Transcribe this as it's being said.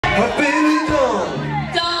But baby,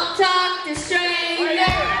 don't talk to strangers.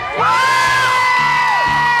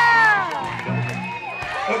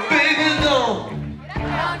 But baby, don't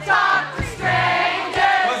Talk to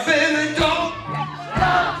strangers. But baby, don't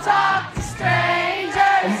Talk to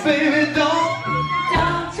strangers. But baby, don't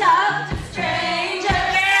Talk to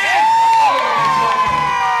strangers.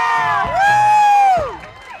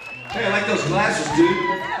 Hey, I like those glasses, dude.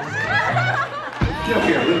 Get up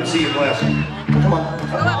here, let me see your glasses. Come on.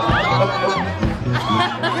 Don't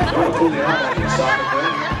want to pull the arm out of your socket,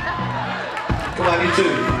 man. Come on, you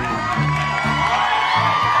too.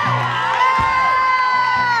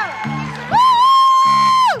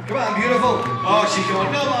 Come on, beautiful. Oh, she's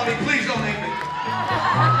going, no, mommy, please don't make me.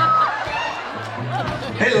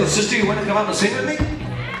 Hey, little sister, you want to come out and sing with me?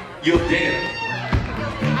 You'll dare.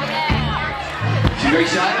 She's very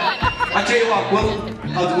shy. I'll tell you what,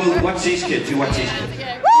 we'll watch these kids. You watch these kids.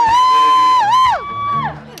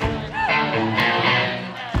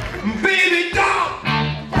 Baby, don't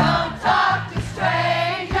Talk to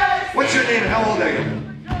strangers. What's your name and how old are you?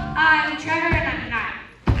 I'm Trevor and I'm 9.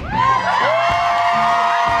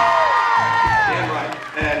 Damn right.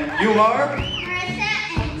 And you are?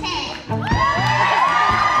 Marissa and Tay.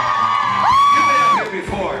 You've been up here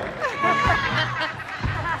before.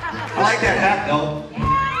 I like that hat, though.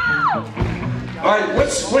 All right,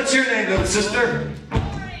 what's your name, little sister?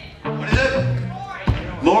 What is it?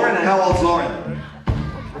 Lauren, and how old's Lauren?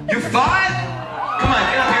 You're 5? Come on,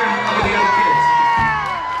 get up here and look at the other kids.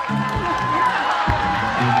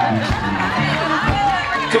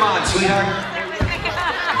 Come on, sweetheart.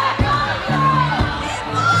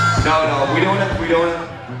 No, we don't.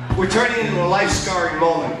 We're turning into a life-scarring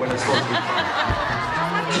moment when it's supposed to be.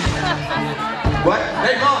 What?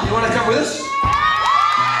 Hey, Mom, you want to come with us?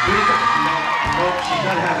 No, she's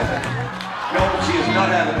not having it. No, she is not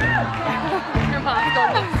having it. Your mom's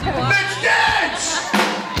going next to you. Let's dance!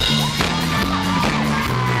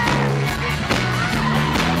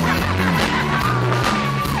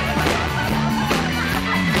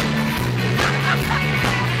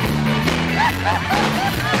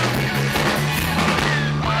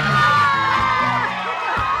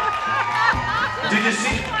 Did you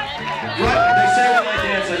see? What? They say when I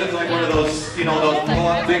dance, I look like one of those, you know, those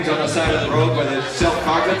blow-up things on the side of the road where they sell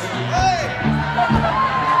carpets.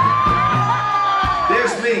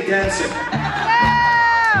 There's me dancing.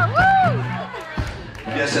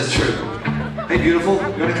 Yes, that's true. Hey, beautiful, you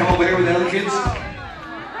want to come over here with the other kids?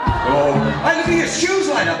 Oh, I look at your shoes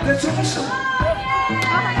line up. That's awesome.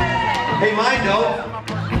 Hey, mine don't.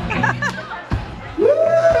 Woo!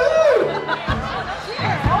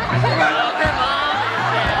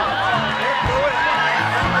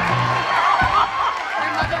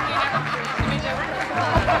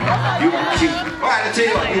 You are cute. All right, I'll tell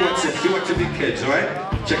you what. You watch the big kids, all right?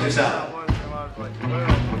 Check this out.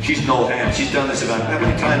 She's no hand. She's done this about, how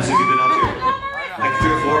many times have you been up here? Like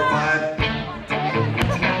 3 or 4 or 5?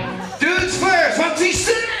 Dudes first. What's he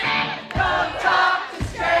saying? Don't talk to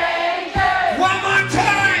strangers. One more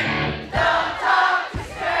time. Don't talk to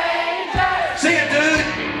strangers. Sing it, dude.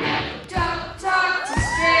 Don't talk to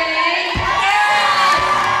strangers.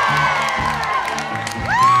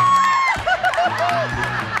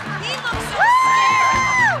 He looks so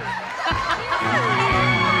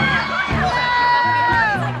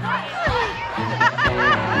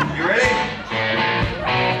You ready?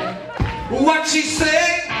 What's she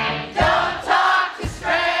say? Don't talk to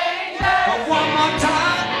strangers. One more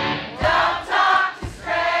time. Don't talk to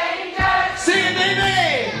strangers. Sing it,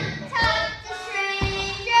 baby. Talk to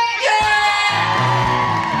strangers. Yeah!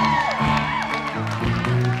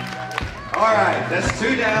 All right, that's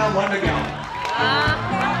 2 down, 1 to go.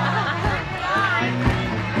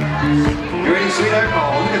 You ready, sweetheart?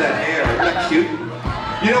 Oh, look at that hair. Isn't that cute?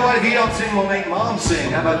 You know what? If you don't sing, we'll make Mom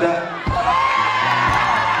sing. How about that?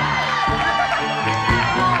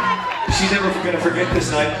 She's never going to forget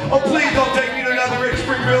this night. Oh, please don't take me to another Rick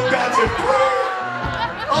Springfield concert.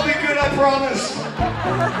 I'll be good, I promise.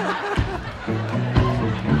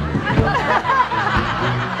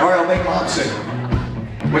 All right, I'll make Mom sing.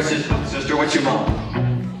 What's this, sister? What's your mom?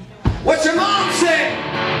 What's your mom sing?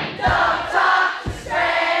 Don't talk to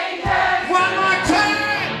strangers. One more time.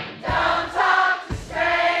 Don't talk to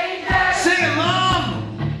strangers. Sing it, Mom.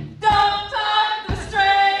 Don't talk to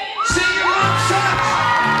strangers. Sing it, Mom sucks.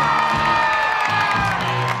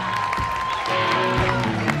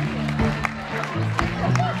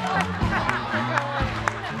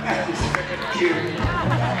 That's cute.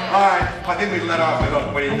 All right, I think we let off the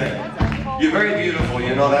hook. What do you think? You're very beautiful,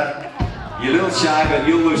 you know that? You're a little shy, but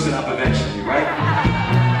you'll loosen up eventually, right?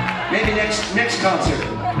 Maybe next concert.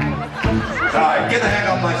 All right, get the heck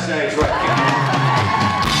off my stage right now.